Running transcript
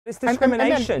It's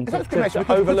discrimination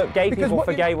to overlook gay people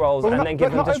for gay roles and then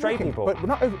give them to straight people. But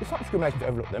it's not discrimination to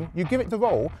overlook them. You give it the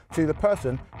role to the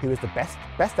person who is the best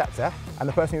actor and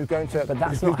the person who's going to. But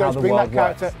that's not how the world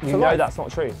works. You know that's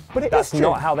not true. But that's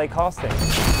not how they cast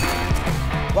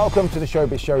things. Welcome to the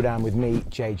Showbiz Showdown with me,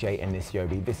 JJ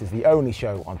Anisiobi. This is the only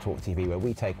show on TalkTV where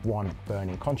we take one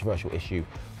burning controversial issue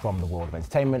from the world of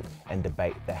entertainment and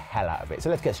debate the hell out of it. So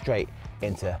let's get straight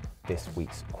into this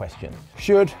week's question.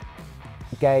 Should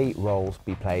gay roles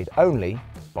be played only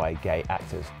by gay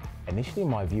actors? Initially,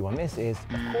 my view on this is,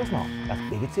 of course not. That's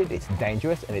bigoted, it's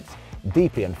dangerous, and it's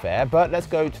deeply unfair. But let's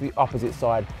go to the opposite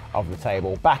side of the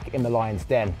table. Back in the lion's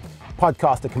den,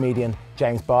 podcaster, comedian,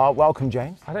 James Barr. Welcome,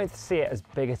 James. I don't see it as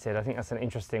bigoted. I think that's an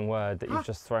interesting word that you've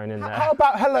just thrown in there. How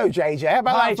about hello, JJ? How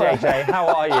about Hi, JJ. How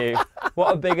are you?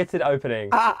 What a bigoted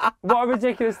opening. What a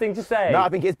ridiculous thing to say. No, I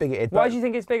think it's bigoted. Why do you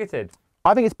think it's bigoted?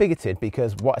 I think it's bigoted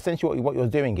because essentially what you're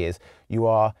doing is you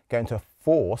are going to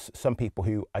force some people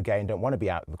who, again, don't want to be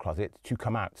out of the closet to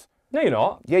come out. No, you're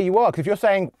not. Yeah, you are, because if you're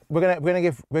saying we're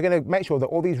gonna make sure that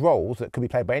all these roles that could be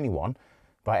played by anyone,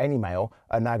 by any male,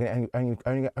 are now going to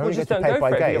only get just to be don't played go by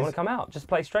for it gays. if you don't want to come out. Just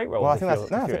play straight roles. Well, I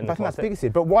think that's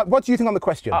bigoted. But what do you think on the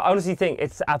question? I honestly think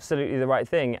it's absolutely the right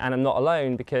thing, and I'm not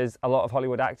alone because a lot of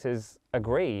Hollywood actors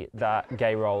agree that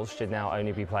gay roles should now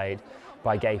only be played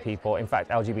by gay people. In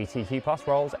fact, LGBTQ+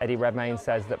 roles. Eddie Redmayne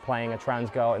says that playing a trans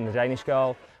girl in The Danish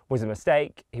Girl was a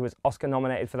mistake. He was Oscar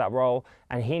nominated for that role,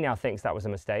 and he now thinks that was a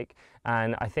mistake.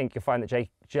 And I think you'll find that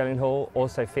Jake Gyllenhaal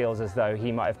also feels as though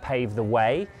he might have paved the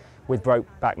way with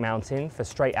Brokeback Mountain for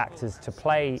straight actors to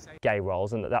play gay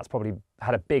roles, and that's probably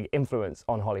had a big influence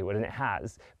on Hollywood, and it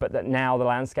has, but that now the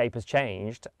landscape has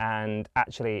changed, and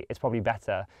actually it's probably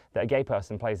better that a gay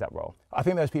person plays that role. I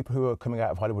think those people who are coming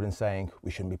out of Hollywood and saying we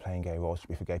shouldn't be playing gay roles, it should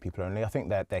be for gay people only, I think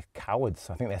they're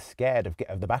cowards. I think they're scared of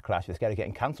the backlash, they're scared of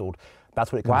getting cancelled.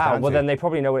 That's what it comes down to. Wow, well then they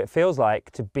probably know what it feels like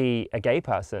to be a gay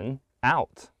person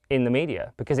out in the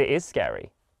media, because it is scary.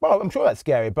 Well, I'm sure that's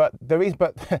scary, but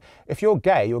if you're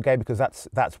gay because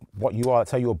that's what you are,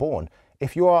 that's how you were born.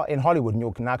 If you are in Hollywood and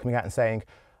you're now coming out and saying,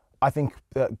 I think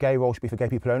that gay roles should be for gay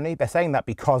people only, they're saying that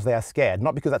because they are scared,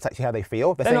 not because that's actually how they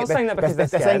feel. They're not saying that because they're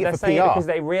scared, they're saying it because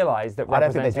they realise that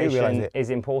representation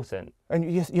is important.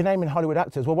 And you're naming Hollywood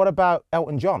actors. Well, what about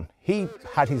Elton John? He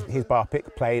had his bar pick,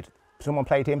 someone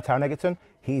played him, Taron Egerton.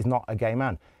 He's not a gay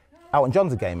man. Elton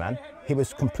John's a gay man. He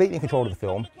was completely in control of the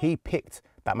film. He picked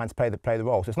that man to play the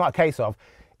role. So it's not a case of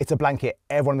it's a blanket,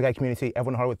 everyone in the gay community,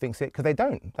 everyone in Hollywood thinks it, because they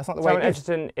don't. That's not the way it is. Taron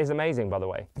Egerton is amazing, by the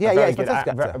way. Yeah, he's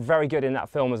fantastic. Very good in that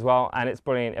film as well, and it's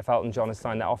brilliant if Elton John has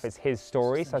signed that off. It's his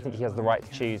story, so I think he has the right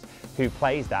to choose who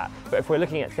plays that. But if we're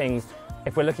looking at things,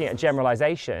 if we're looking at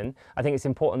generalisation, I think it's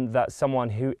important that someone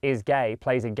who is gay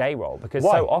plays a gay role, because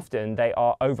so often they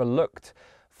are overlooked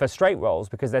for straight roles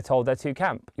because they're told they're too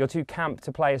camp. You're too camp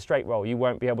to play a straight role. You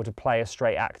won't be able to play a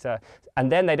straight actor.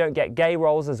 And then they don't get gay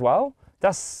roles as well.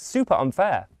 That's super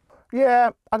unfair. Yeah,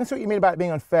 I can see what you mean about it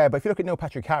being unfair, but if you look at Neil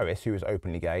Patrick Harris, who is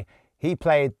openly gay, he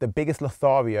played the biggest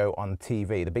Lothario on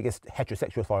TV, the biggest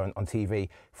heterosexual Lothario on TV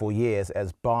for years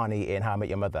as Barney in How I Met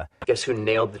Your Mother. Guess who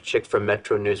nailed the chick from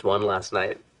Metro News 1 last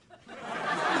night?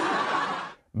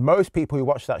 Most people who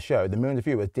watched that show, the millions of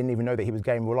viewers, didn't even know that he was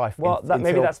gay in real life. Well,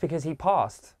 maybe that's because he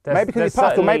passed. Maybe because he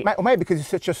passed, or maybe because he's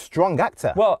such a strong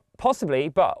actor. Well, possibly,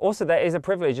 but also there is a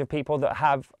privilege of people that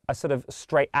have a sort of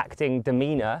straight acting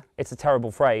demeanour. It's a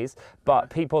terrible phrase, but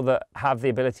people that have the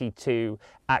ability to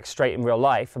act straight in real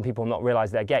life and people not realise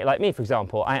they're gay. Like me, for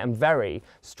example, I am very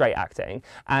straight acting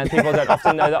and people don't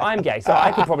often know that I'm gay, so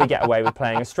I could probably get away with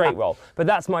playing a straight role. But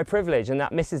that's my privilege and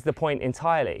that misses the point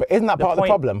entirely. But isn't that part of the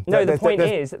problem? No, the point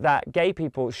is that gay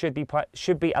people should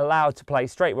be allowed to play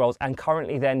straight roles, and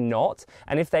currently they're not.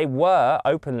 And if they were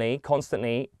openly,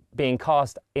 constantly being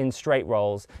cast in straight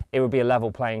roles, it would be a level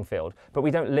playing field. But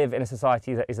we don't live in a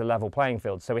society that is a level playing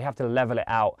field, so we have to level it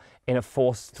out in a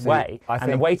forced way.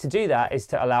 And the way to do that is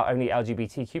to allow only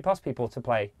LGBTQ+ people to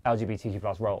play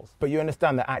LGBTQ+ roles. But you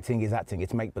understand that acting is acting,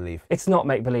 it's make-believe. It's not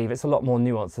make-believe, it's a lot more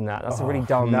nuanced than that. That's a really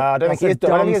dumb, no, I don't think it's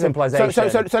dumb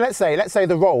simplification. So let's say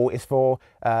the role is for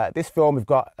this film, we've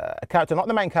got a character, not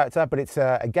the main character, but it's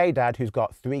a gay dad who's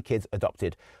got 3 kids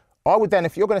adopted. I would then,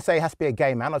 if you're going to say it has to be a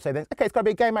gay man, I'd say then, okay, it's got to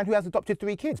be a gay man who has adopted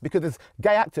 3 kids, because there's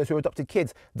gay actors who adopted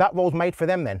kids. That role's made for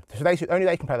them then. So only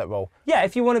they can play that role. Yeah,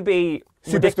 if you want to be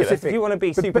ridiculous. If you want to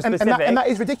be super specific. And that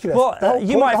is ridiculous. Well,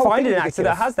 you might find an actor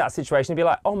that has that situation and be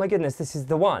like, oh my goodness, this is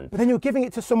the one. But then you're giving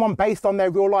it to someone based on their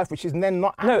real life, which is then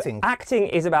not acting. No, acting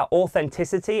is about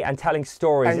authenticity and telling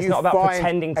stories. It's not about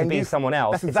pretending to be someone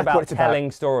else. It's about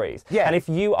telling stories. Yeah. And if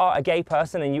you are a gay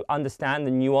person and you understand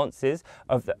the nuances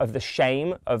of the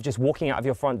shame of just walking out of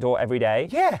your front door every day,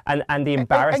 and the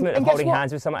embarrassment of holding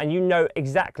hands with someone, and you know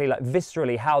exactly, like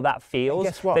viscerally, how that feels,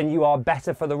 then you are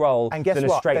better for the role than a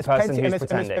straight person who's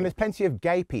pretending. And there's plenty of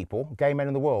gay people, gay men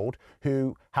in the world,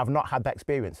 who have not had that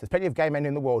experience. There's plenty of gay men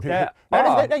in the world who... Yeah,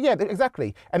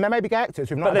 exactly. And there may be gay actors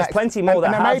who've not had that... But there's plenty more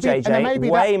that have, JJ,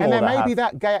 way more. And there may be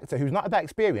that gay actor who's not had that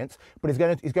experience, but is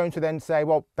going to then say,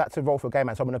 well, that's a role for a gay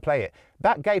man, so I'm going to play it.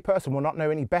 That gay person will not know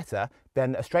any better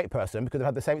than a straight person because they've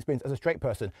had the same experience as a straight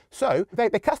person. So their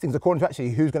castings according to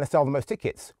actually who's going to sell the most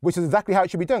tickets, which is exactly how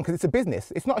it should be done, because it's a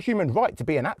business. It's not a human right to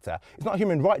be an actor. It's not a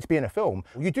human right to be in a film.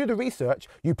 You do the research,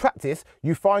 you practice,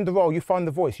 you find the role, you find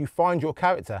the voice, you find your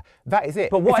character. That is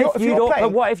it. But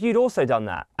what if you'd also done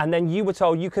that, and then you were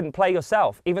told you couldn't play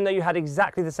yourself, even though you had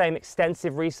exactly the same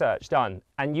extensive research done,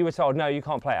 and you were told, no, you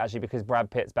can't play it actually because Brad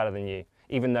Pitt's better than you,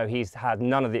 even though he's had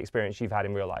none of the experience you've had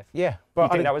in real life. Yeah, but you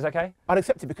think that was okay? I'd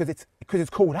accept it because it's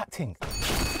called acting.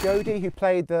 Jodie, who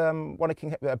played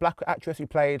a black actress who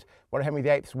played one of Henry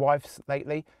VIII's wives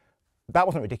lately, that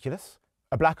wasn't ridiculous.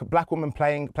 A black woman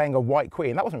playing a white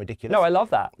queen, that wasn't ridiculous. No, I love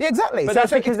that. Yeah, exactly. But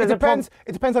that's because it depends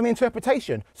on the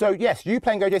interpretation. So yes, you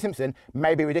playing O.J. Simpson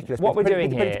may be ridiculous. What we're doing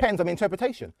here, it depends on the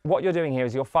interpretation. What you're doing here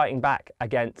is you're fighting back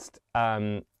against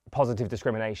positive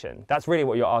discrimination. That's really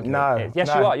what your argument is. Yes,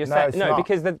 you are. You're saying no,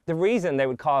 because the reason they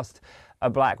would cast a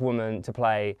black woman to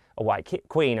play a white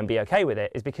queen and be okay with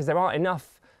it is because there aren't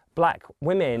enough black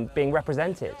women being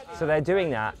represented. So they're doing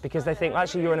that because they think, well,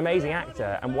 actually, you're an amazing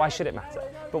actor, and why should it matter?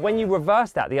 But when you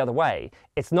reverse that the other way,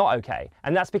 it's not okay.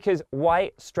 And that's because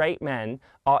white, straight men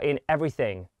are in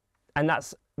everything. And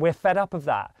we're fed up of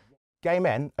that. Gay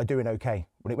men are doing okay.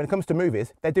 When it comes to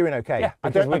movies, they're doing okay. Yeah,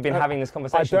 because we've been having this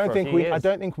conversation for a few years. I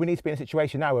don't think we need to be in a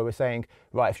situation now where we're saying,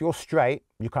 right, if you're straight,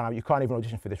 you can't even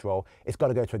audition for this role. It's got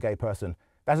to go to a gay person.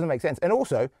 That doesn't make sense. And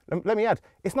also, let me add,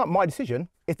 it's not my decision.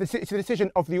 It's the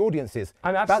decision of the audiences.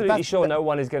 I'm absolutely sure no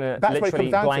one is going to literally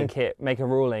blanket make a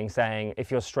ruling saying if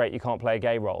you're straight, you can't play a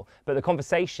gay role. But the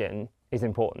conversation is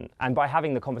important. And by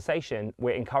having the conversation,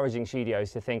 we're encouraging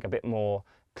studios to think a bit more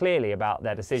clearly about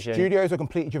their decision. Studios are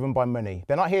completely driven by money.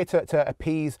 They're not here to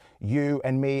appease you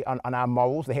and me on our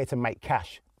morals. They're here to make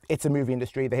cash. It's a movie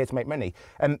industry, they're here to make money.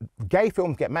 And gay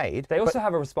films get made. They also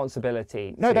have a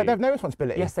responsibility. No, they have no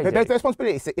responsibility. Yes, they do. Their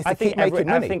responsibility is to keep making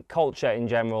money. I think culture in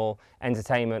general,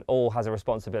 entertainment, all has a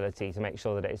responsibility to make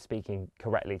sure that it is speaking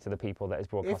correctly to the people that it's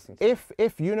broadcasting to.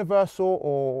 If Universal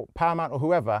or Paramount or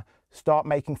whoever start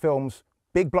making films,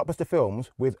 big blockbuster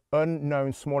films, with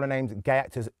unknown smaller names, gay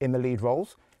actors in the lead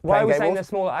roles. Why are we saying they're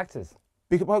smaller actors?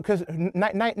 Because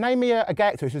name me a gay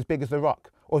actor who's as big as The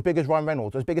Rock, or as big as Ryan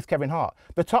Reynolds, or as big as Kevin Hart.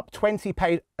 The top 20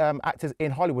 paid actors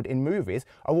in Hollywood in movies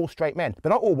are all straight men.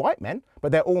 They're not all white men,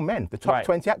 but they're all men. The top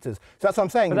 20 actors. So that's what I'm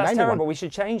saying. But that's terrible. We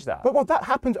should change that. But well, that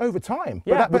happens over time.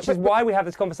 Yeah, which is why we have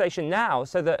this conversation now,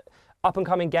 so that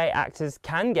up-and-coming gay actors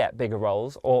can get bigger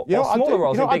roles or smaller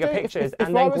roles in bigger pictures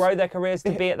and then grow their careers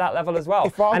to be at that level as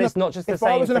well. And it's not just the same.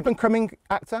 If I was an up-and-coming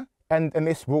actor and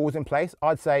this rule was in place,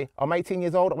 I'd say, I'm 18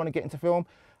 years old, I want to get into film.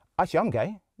 Actually, I'm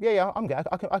gay. Yeah, I'm gay.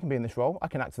 I can be in this role. I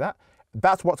can act that.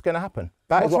 That's what's going to happen.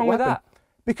 What's wrong with that?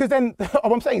 Because then,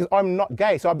 what I'm saying is I'm not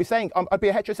gay, so I'd be saying, I'd be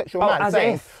a heterosexual man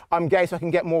saying I'm gay so I can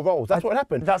get more roles. That's what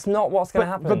happened. That's not what's going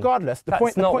to happen. Regardless, the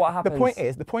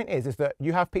point is that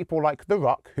you have people like The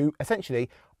Rock who essentially,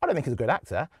 I don't think is a good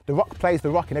actor. The Rock plays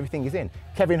The Rock in everything he's in.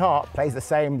 Kevin Hart plays the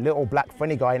same little black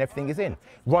funny guy in everything he's in.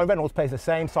 Ryan Reynolds plays the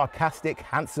same sarcastic,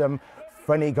 handsome,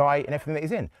 funny guy in everything that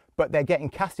he's in. But they're getting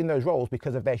cast in those roles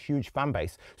because of their huge fan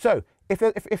base. So if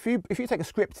you take a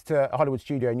script to a Hollywood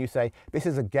studio and you say, this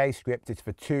is a gay script, it's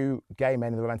for 2 gay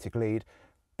men in the romantic lead,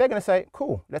 they're going to say,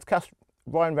 cool, let's cast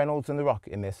Ryan Reynolds and The Rock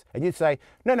in this. And you'd say,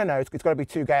 no, it's got to be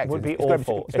 2 gay actors. It would be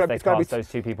awful if they cast those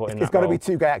 2 people in that role. It's got to be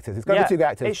 2 gay actors. It's got to be 2 gay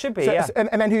actors. It should be, yeah.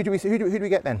 And then who do we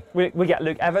get then? We get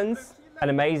Luke Evans. An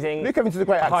amazing, Luke Evans is a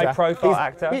great actor. high-profile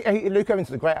actor. Luke Evans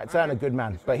is a great actor and a good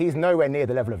man, but he's nowhere near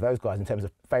the level of those guys in terms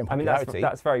of fame and popularity. I mean,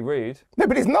 that's very rude. No,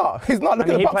 but he's not. He's not. Look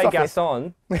at the box office.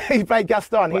 Gaston. He played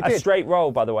Gaston. He did. A straight role,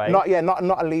 by the way. Not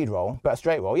a lead role, but a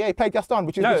straight role. Yeah, he played Gaston,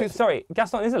 which is... sorry,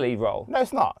 Gaston is a lead role. No,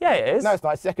 it's not. Yeah, it is. No, it's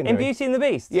not. It's secondary. In Beauty and the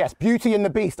Beast? Yes, Beauty and the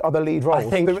Beast are the lead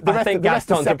roles. I think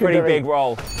Gaston's a pretty big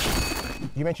role.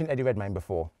 You mentioned Eddie Redmayne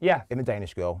before. Yeah. In The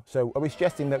Danish Girl. So are we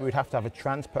suggesting that we would have to have a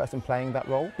trans person playing that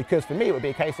role? Because for me, it would be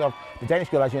a case of The Danish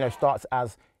Girl, as you know, starts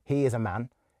as he is a man.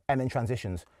 and then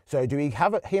transitions. So do we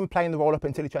have him playing the role up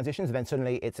until he transitions and then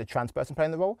suddenly it's a trans person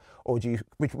playing the role? Or do you,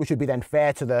 which would be then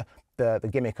fair to the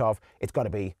gimmick of it's got to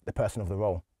be the person of the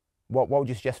role? What would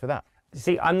you suggest for that?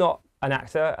 See, I'm not an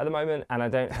actor at the moment, and I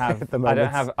don't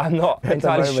have, I'm not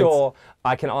entirely sure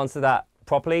I can answer that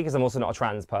properly because I'm also not a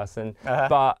trans person.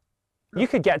 But you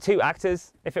could get 2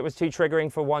 actors if it was too triggering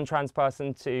for one trans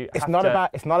person to. It's not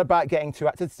about getting 2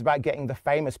 actors. It's about getting the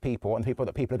famous people and people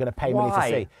that people are going to pay money to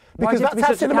see. Because that's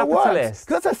how cinema works. Because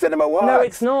that's how cinema works. No,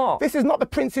 it's not. This is not the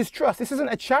Prince's Trust. This isn't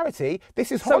a charity.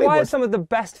 This is So Hollywood. why have some of the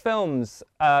best films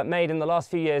made in the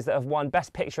last few years that have won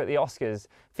Best Picture at the Oscars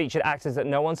featured actors that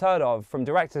no one's heard of from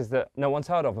directors that no one's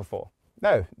heard of before?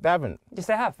 No, they haven't. Yes,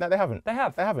 they have. No, they haven't. They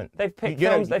have. They haven't. They've picked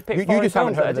films. They've picked foreign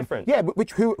films that are different. Yeah, but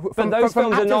those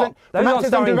films are not. They're not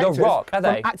starring The Rock, are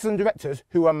they? From actors and directors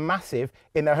who are massive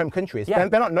in their home countries. Yeah.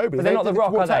 They're not nobody. But they're not The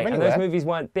Rock, are they? And those movies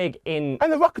weren't big in.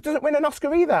 And The Rock doesn't win an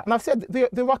Oscar either. And I've said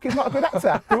The Rock is not a good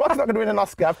actor. The Rock's not going to win an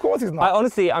Oscar. Of course he's not.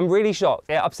 Honestly, I'm really shocked.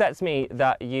 It upsets me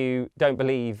that you don't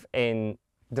believe in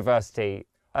diversity.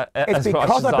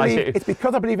 It's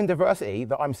because I believe in diversity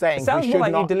that I'm saying. It sounds more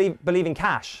like you believe in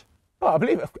cash. Oh, I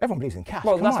believe everyone believes in cash.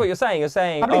 Well, that's what you're saying. You're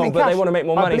saying, oh, but they want to make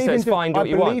more money, so it's fine, do what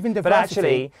you want. But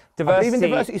actually, diversity. I believe in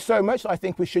diversity so much that I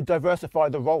think we should diversify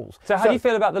the roles. So how do you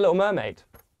feel about The Little Mermaid?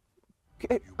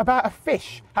 About a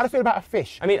fish. How do I feel about a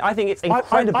fish? I mean, I think it's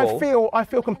incredible. I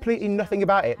feel completely nothing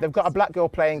about it. They've got a black girl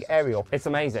playing Ariel. It's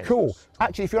amazing. Cool.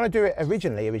 Actually, if you want to do it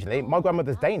originally, my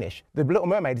grandmother's Danish. The Little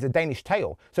Mermaid is a Danish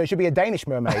tale, so it should be a Danish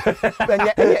mermaid. and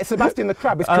yet Sebastian the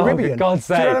Crab is Caribbean. For God's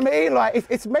sake. Do you know what I mean? Like,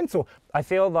 it's mental. I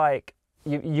feel like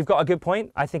you've got a good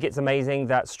point. I think it's amazing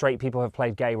that straight people have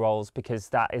played gay roles because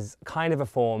that is kind of a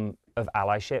form of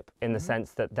allyship in the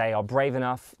sense that they are brave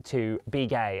enough to be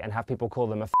gay and have people call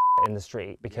them a in the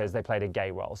street because they played a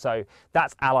gay role. So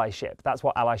that's allyship. That's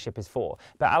what allyship is for.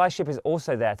 But allyship is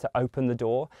also there to open the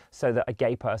door so that a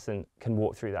gay person can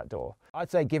walk through that door.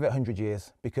 I'd say give it 100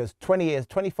 years because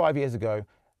 25 years ago,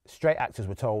 straight actors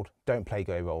were told, don't play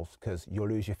gay roles because you'll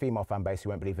lose your female fan base who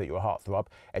won't believe that you're a heartthrob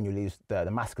and you'll lose the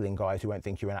masculine guys who won't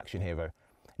think you're an action hero.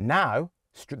 Now,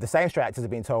 the same straight actors are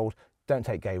being told, don't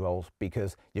take gay roles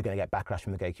because you're going to get backlash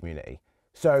from the gay community.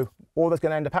 So all that's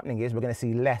going to end up happening is we're going to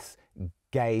see less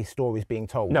gay stories being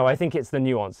told. No, I think it's the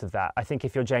nuance of that. I think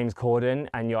if you're James Corden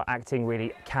and you're acting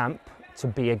really camp to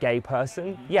be a gay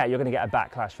person, yeah, you're going to get a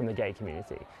backlash from the gay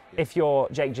community. If you're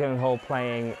Jake Gyllenhaal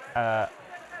playing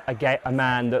a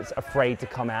man that's afraid to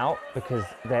come out because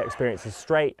their experience is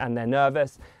straight and they're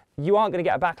nervous, you aren't going to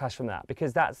get a backlash from that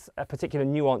because that's a particular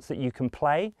nuance that you can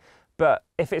play. But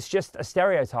if it's just a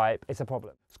stereotype, it's a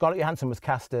problem. Scarlett Johansson was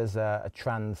cast as a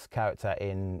trans character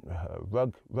in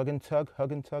Rub and Tug,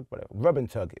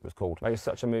 it was called. Oh, you're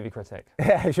such a movie critic.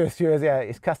 Yeah, she was, yeah.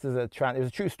 It's cast as a trans, it was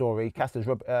a true story, cast as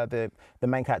the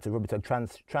main character, Rub and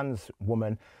Tug, trans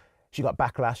woman. She got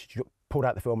backlash, she pulled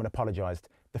out the film and apologised.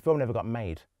 The film never got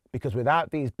made because without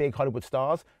these big Hollywood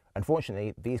stars,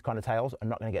 unfortunately, these kind of tales are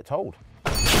not going to get told.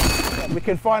 We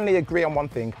can finally agree on one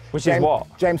thing. Which is what?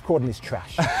 James Corden is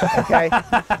trash, okay?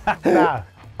 Now,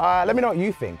 let me know what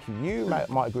you think. You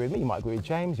might agree with me, you might agree with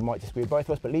James, you might disagree with both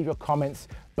of us, but leave your comments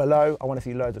below. I want to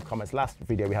see loads of comments. Last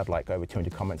video we had like over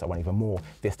 200 comments. I want even more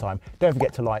this time. Don't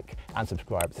forget to like and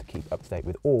subscribe to keep up to date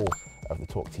with all of the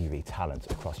TalkTV talent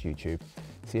across YouTube.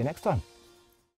 See you next time.